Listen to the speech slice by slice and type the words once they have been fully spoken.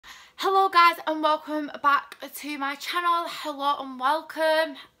Hello guys and welcome back to my channel. Hello and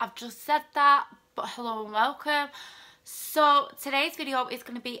welcome. I've just said that, but hello and welcome. So today's video is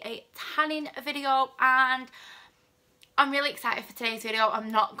going to be a tanning video and I'm really excited for today's video,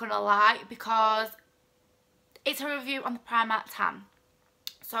 I'm not going to lie, because it's a review on the Primark tan.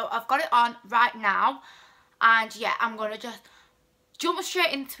 So I've got it on right now and yeah, I'm going to just jump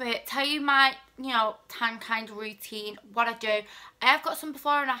straight into it, tell you my, tan kind of routine, what I do. I have got some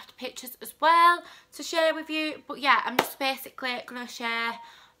before and after pictures as well to share with you. But yeah, I'm just basically going to share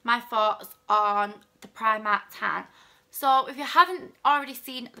my thoughts on the Primark tan. So if you haven't already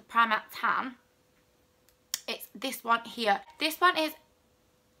seen the Primark tan, it's this one here. This one is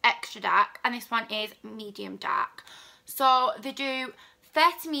extra dark and this one is medium dark. So they do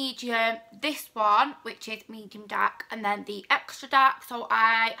 30 medium, this one which is medium dark, and then the extra dark. So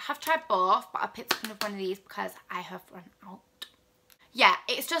I have tried both, but I picked one of these because I have run out. Yeah,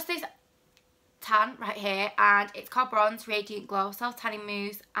 it's just this tan right here and it's called Bronze Radiant Glow Self Tanning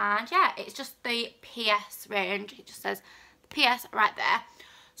Mousse, and yeah, it's just the PS range. It just says the PS right there.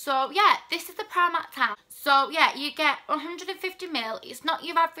 So yeah, this is the Primark tan. So yeah, you get 150ml. It's not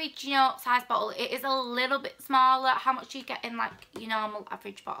your average, size bottle. It is a little bit smaller. How much do you get in like your normal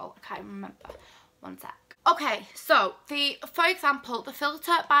average bottle? I can't remember. One sec. Okay, so for example, the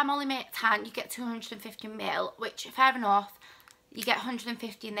Filter by Molly Make Tan, you get 250ml, which fair enough. You get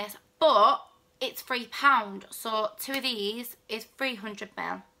 150 in this, but it's £3. So two of these is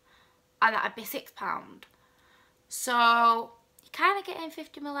 300ml, and that'd be £6. So kind of getting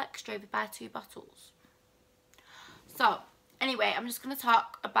 50ml extra if you buy 2 bottles. So anyway, I'm just going to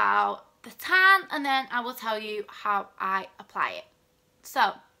talk about the tan and then I will tell you how I apply it.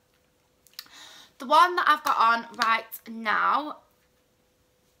 So the one that I've got on right now,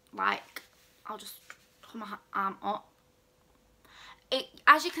 like, I'll just put my arm up.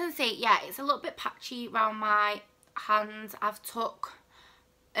 As you can see, yeah, it's a little bit patchy around my hands. I've took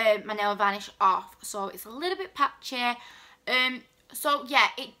my nail varnish off, so it's a little bit patchy. So yeah,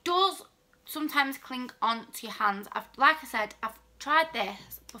 it does sometimes cling on to your hands. Like I said, I've tried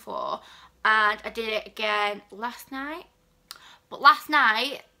this before and I did it again last night. But last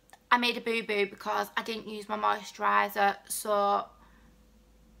night I made a boo-boo because I didn't use my moisturiser, so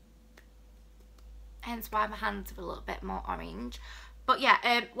hence why my hands are a little bit more orange. But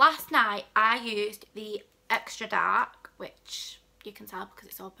yeah, last night I used the extra dark, which you can tell because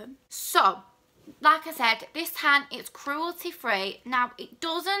it's open. So like I said, this tan, it's cruelty free. Now it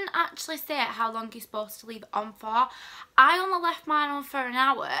doesn't actually say how long you're supposed to leave it on for. I only left mine on for an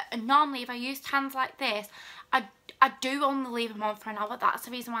hour, and normally if I use tans like this, I do only leave them on for an hour. That's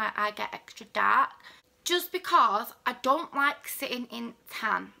the reason why I get extra dark, just because I don't like sitting in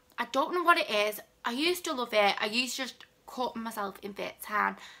tan. I don't know what it is. I used to love it. I used to just coat myself in fit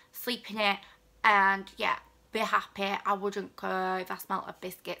tan, sleep in it, and yeah, be happy. I wouldn't care if I smelled of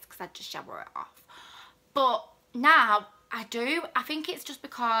biscuits because I'd just shower it off. But now I do. I think it's just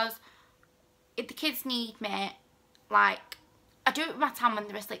because if the kids need me, like, I do it with my tan when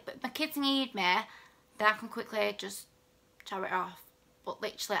they're asleep, but if my kids need me, then I can quickly just shower it off. But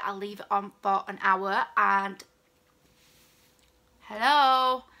literally I leave it on for an hour and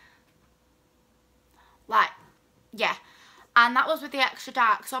hello, like, yeah. And that was with the extra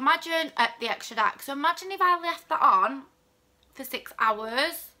dark. So imagine imagine if I left that on for 6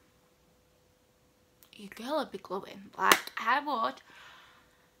 hours, your girl would be glowing. Like, I would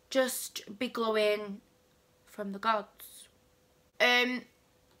just be glowing from the gods.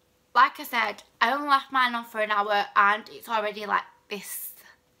 Like I said, I only left mine on for an hour and it's already like this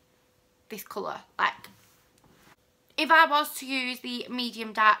colour. Like, if I was to use the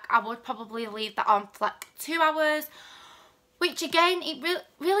medium dark, I would probably leave that on for like 2 hours. Which again, it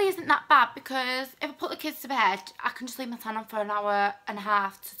really isn't that bad, because if I put the kids to bed, I can just leave my tan on for an hour and a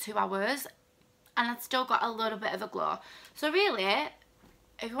half to 2 hours and I've still got a little bit of a glow. So really,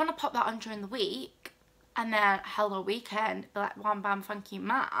 if you want to pop that on during the week and then hello weekend, be like wham bam thank you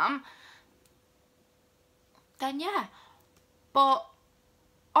ma'am, then yeah. But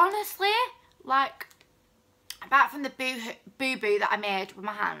honestly, like, apart from the boo-boo that I made with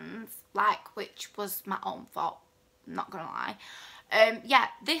my hands, like, which was my own fault, not gonna lie, yeah,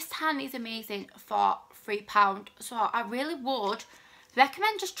 this tan is amazing for £3. So I really would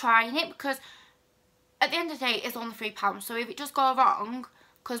recommend just trying it, because at the end of the day it's only £3. So if it does go wrong,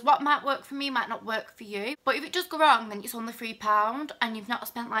 because what might work for me might not work for you, but if it does go wrong then it's only £3 and you've not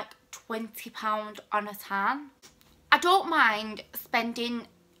spent like £20 on a tan. I don't mind spending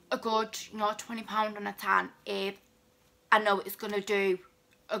a good, £20 on a tan if I know it's gonna do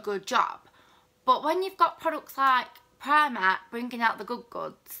a good job. But when you've got products like Primark bringing out the good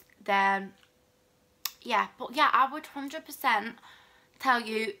goods, then yeah. But yeah, I would 100% tell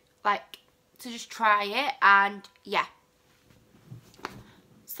you like to just try it, and yeah.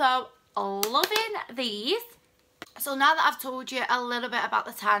 So loving these. So now that I've told you a little bit about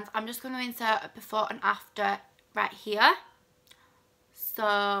the tans, I'm just going to insert a before and after right here.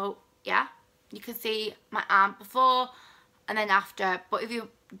 So yeah, you can see my arm before and then after. But if you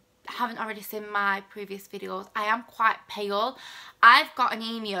haven't already seen my previous videos, I am quite pale. I've got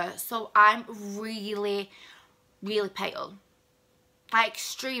anemia, so I'm really pale, like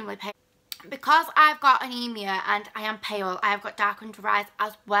extremely pale. Because I've got anemia and I am pale, I've got dark under eyes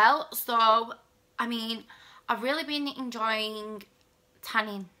as well. So I mean, I've really been enjoying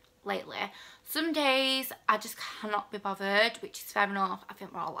tanning lately. Some days I just cannot be bothered, which is fair enough. I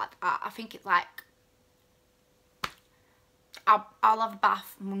think we're all like that. I think it's like I'll have a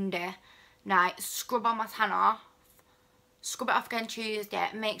bath Monday night, scrub all my tan off, scrub it off again Tuesday,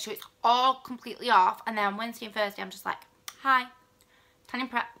 make sure it's all completely off, and then Wednesday and Thursday I'm just like, hi, tanning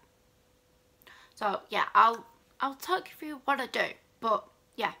prep. So yeah, I'll talk you through what I do. But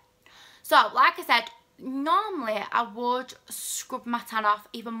yeah, so like I said, normally I would scrub my tan off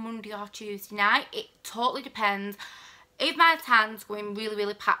either Monday or Tuesday night. It totally depends. If my tan's going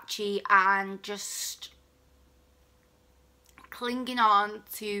really patchy and just clinging on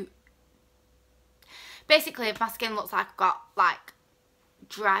to, basically if my skin looks like I've got like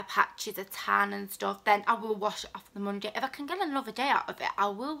dry patches of tan and stuff, then I will wash it off on the Monday. If I can get another day out of it, I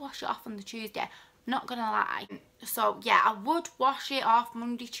will wash it off on the Tuesday, not gonna lie. So yeah, I would wash it off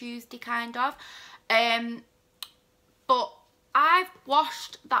Monday, Tuesday kind of. But I've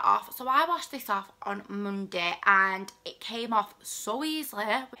washed that off. So I washed this off on Monday and it came off so easily.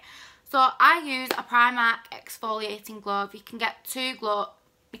 So I use a Primark exfoliating glove. You can get two gloves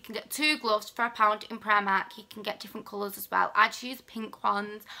for £1 in Primark. You can get different colours as well. I just use pink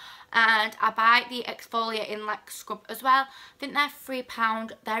ones, and I buy the exfoliating like scrub as well. I think they're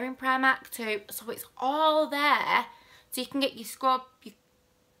 £3. They're in Primark too, so it's all there. So you can get your scrub,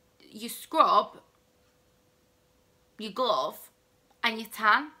 your scrub, your glove, and your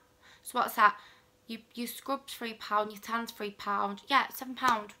tan. So what's that? Your scrub's £3, your tan's £3. Yeah,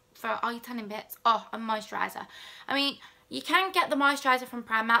 £7 for all your tanning bits. Oh, and moisturiser. I mean, you can get the moisturiser from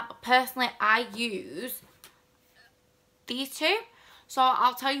Primark, but personally I use these two. So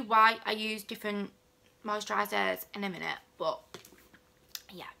I'll tell you why I use different moisturisers in a minute. But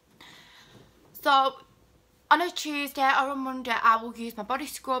yeah. So on a Tuesday or a Monday, I will use my body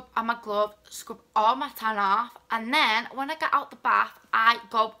scrub and my glove, scrub all my tan off. And then when I get out the bath, I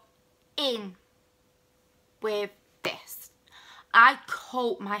go in with this. I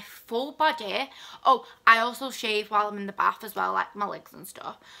coat my full body. Oh, I also shave while I'm in the bath as well, like my legs and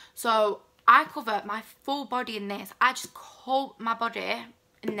stuff. So I cover my full body in this. I just coat my body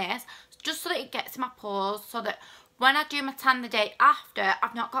in this just so that it gets in my pores, so that when I do my tan the day after,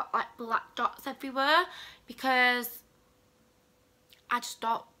 I've not got like black dots everywhere, because I just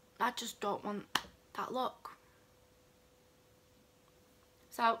don't want that look.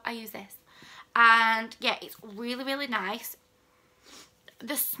 So I use this, and yeah, it's really nice.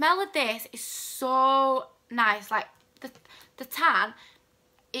 The smell of this is so nice. Like the tan,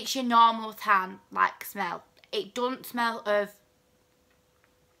 it's your normal tan like smell. It don't smell of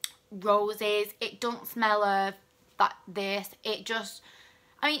roses. It don't smell of that this. It just,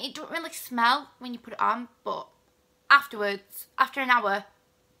 I mean, it don't really smell when you put it on, but afterwards, after an hour,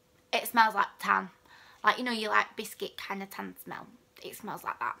 it smells like tan. Like, you know, you like biscuit kind of tan smell. It smells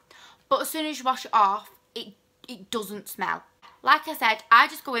like that. But as soon as you wash it off, it doesn't smell. Like I said, I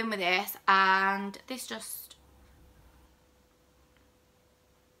just go in with this, and this just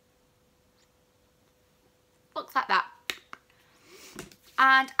looks like that.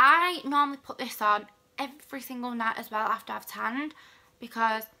 And I normally put this on every single night as well after I've tanned,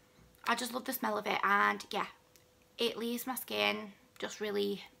 because I just love the smell of it, and yeah, it leaves my skin just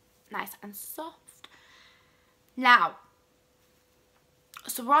really nice and soft. Now,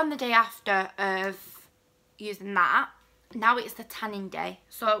 so we're on the day after of using that. Now it's the tanning day.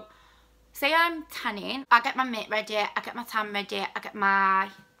 So say I'm tanning, I get my mitt ready, I get my tan ready, I get my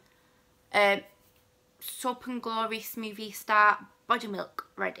Soap and Glory Smoothie Start body milk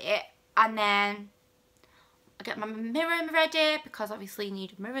ready, and then I get my mirror ready, because obviously you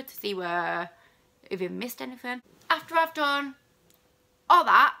need a mirror to see where if you've missed anything. After I've done all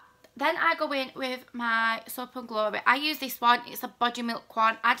that, then I go in with my Soap and Glory. I use this one, it's a body milk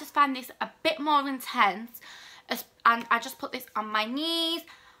one. I just find this a bit more intense, and I just put this on my knees,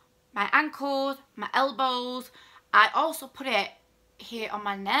 my ankles, my elbows. I also put it here on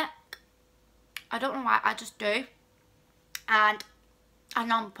my neck. I don't know why, I just do. And I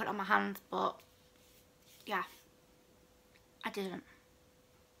normally put it on my hands, but yeah, I didn't.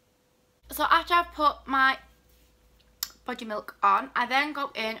 So after I've put my body milk on, I then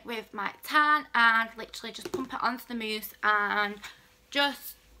go in with my tan and literally just pump it onto the mousse and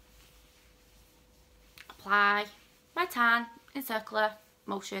just apply my tan in circular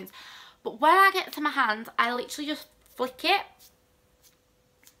motions. But when I get to my hands, I literally just flick it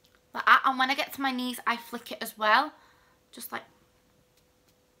like that, and when I get to my knees, I flick it as well, just like.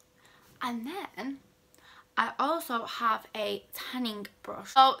 And then I also have a tanning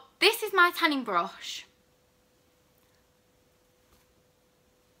brush. So this is my tanning brush.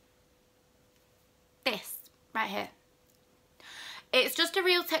 This right here. It's just a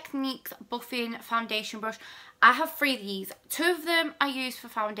Real Techniques buffing foundation brush. I have 3 of these. 2 of them I use for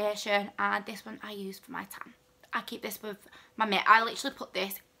foundation and this one I use for my tan. I keep this with my mitt. I literally put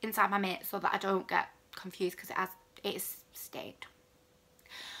this inside my mitt so that I don't get confused because it's stained.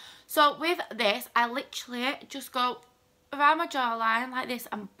 So with this, I literally just go around my jawline like this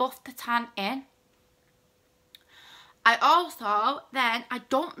and buff the tan in. I also, then, I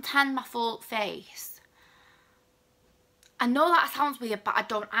don't tan my full face. I know that sounds weird, but I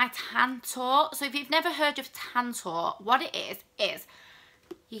don't. I tantour. So if you've never heard of tantour, what it is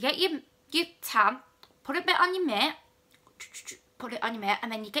you get your tan, put a bit on your mitt, put it on your mitt,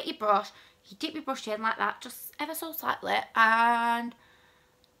 and then you get your brush, you dip your brush in like that, just ever so slightly, and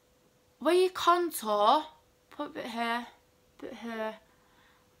where you contour, put a bit here,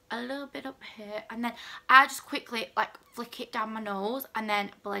 a little bit up here, and then I just quickly like flick it down my nose and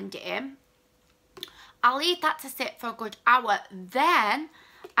then blend it in. I'll leave that to sit for a good hour. Then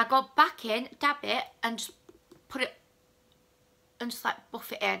I go back in, dab it, and just put it, and just like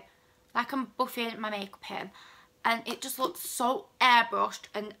buff it in, like I'm buffing my makeup in. And it just looks so airbrushed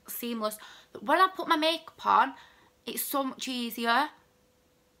and seamless that when I put my makeup on, it's so much easier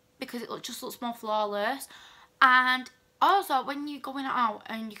because it just looks more flawless. And also, when you're going out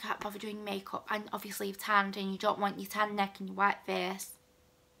and you can't bother doing makeup, and obviously you've tanned and you don't want your tan neck and your white face,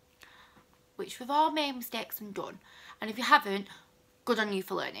 which we've all made mistakes and done. And if you haven't, good on you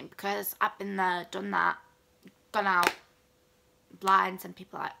for learning, because I've been there, done that, gone out blind, and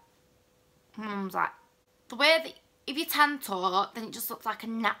people are like, mum's like, the way that if you tantour, then it just looks like a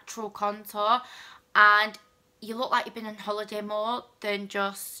natural contour, and you look like you've been on holiday more than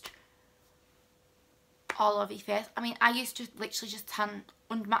just all over your face. I mean, I used to literally just tan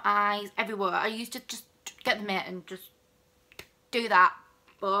under my eyes, everywhere. I used to just get the mitt and just do that,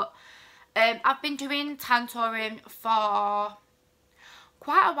 but I've been doing tantouring for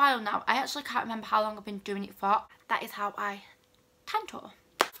quite a while now. I actually can't remember how long I've been doing it for. That is how I tantour.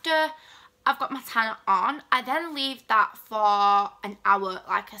 After I've got my tan on, I then leave that for an hour,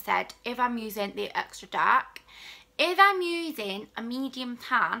 like I said, if I'm using the extra dark. If I'm using a medium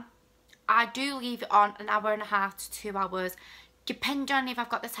tan, I do leave it on an hour and a half to 2 hours, depending on if I've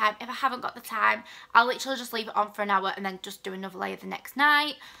got the time. If I haven't got the time, I'll literally just leave it on for an hour and then just do another layer the next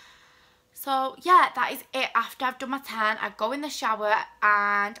night. So yeah, that is it. After I've done my tan, I go in the shower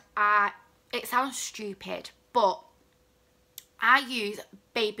and it sounds stupid, but I use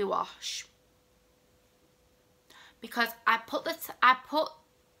baby wash because I put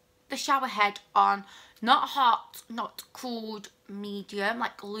the shower head on not hot, not cooled, medium,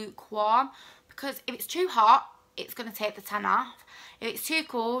 like lukewarm, because if it's too hot, it's going to take the tan off. If it's too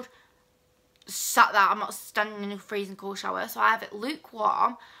cold, sat that, I'm not standing in a freezing cold shower, so I have it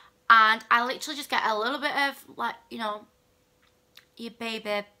lukewarm. And I literally just get a little bit of, like, you know, your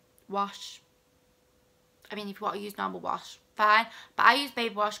baby wash. I mean, if you want to use normal wash, fine. But I use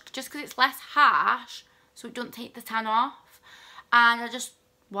baby wash just because it's less harsh, so it doesn't take the tan off. And I just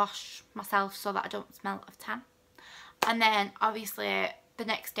wash myself so that I don't smell of tan. And then, obviously, the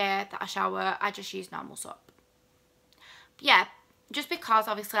next day that I shower, I just use normal soap. But yeah, just because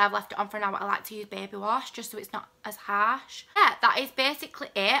obviously I've left it on for an hour, I like to use baby wash just so it's not as harsh. Yeah, that is basically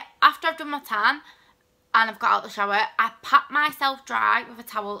it. After I've done my tan and I've got out of the shower, I pat myself dry with a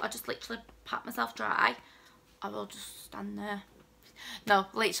towel. I just literally pat myself dry. I will just stand there. No,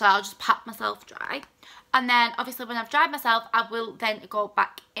 literally I'll just pat myself dry. And then obviously when I've dried myself, I will then go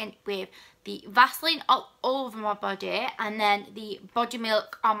back in with the Vaseline all over my body and then the body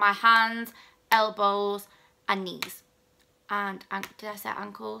milk on my hands, elbows and knees. And did I say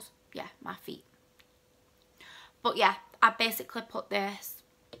ankles? Yeah, my feet. But yeah, I basically put this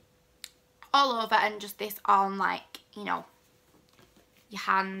all over and just this on, like, you know, your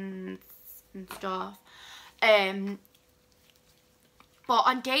hands and stuff. But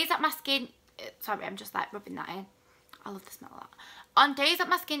on days that my skin, sorry, I'm just like rubbing that in. I love the smell of that. On days that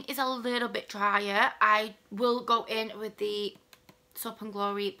my skin is a little bit drier, I will go in with the Soap and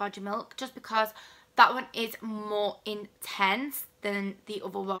Glory Body Milk, just because that one is more intense than the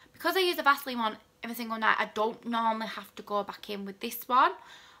other one. Because I use the Vaseline one every single night, I don't normally have to go back in with this one.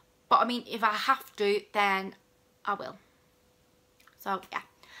 But I mean, if I have to, then I will. So yeah,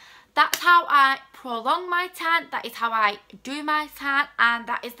 that's how I prolong my tan. That is how I do my tan, and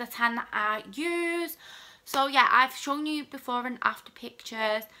that is the tan that I use. So yeah, I've shown you before and after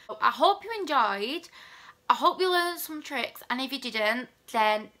pictures. I hope you enjoyed. I hope you learned some tricks, and if you didn't,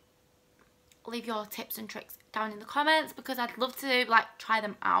 then leave your tips and tricks down in the comments, because I'd love to like try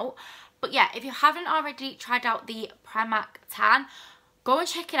them out. But yeah, if you haven't already tried out the Primark tan, go and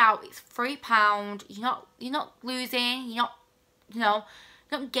check it out. It's £3. You're not losing, you're not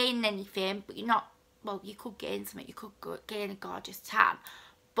gaining anything, but you're not, well, you could gain something, you could gain a gorgeous tan,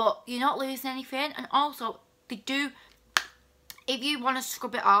 but you're not losing anything. And also, they do, if you want to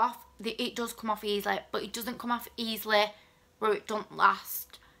scrub it off, it does come off easily, but it doesn't come off easily where it don't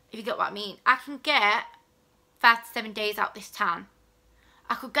last, if you get what I mean. I can get 5 to 7 days out this tan.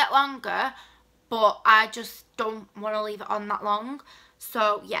 I could get longer, but I just don't want to leave it on that long.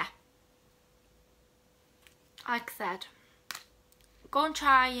 So yeah, like I said, go and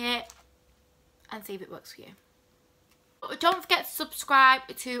try it and see if it works for you. But don't forget to subscribe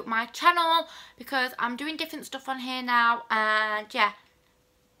to my channel, because I'm doing different stuff on here now, and yeah,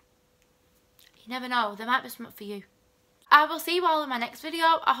 you never know, there might be something for you. I will see you all in my next video.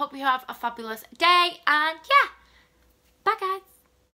 I hope you have a fabulous day, and yeah,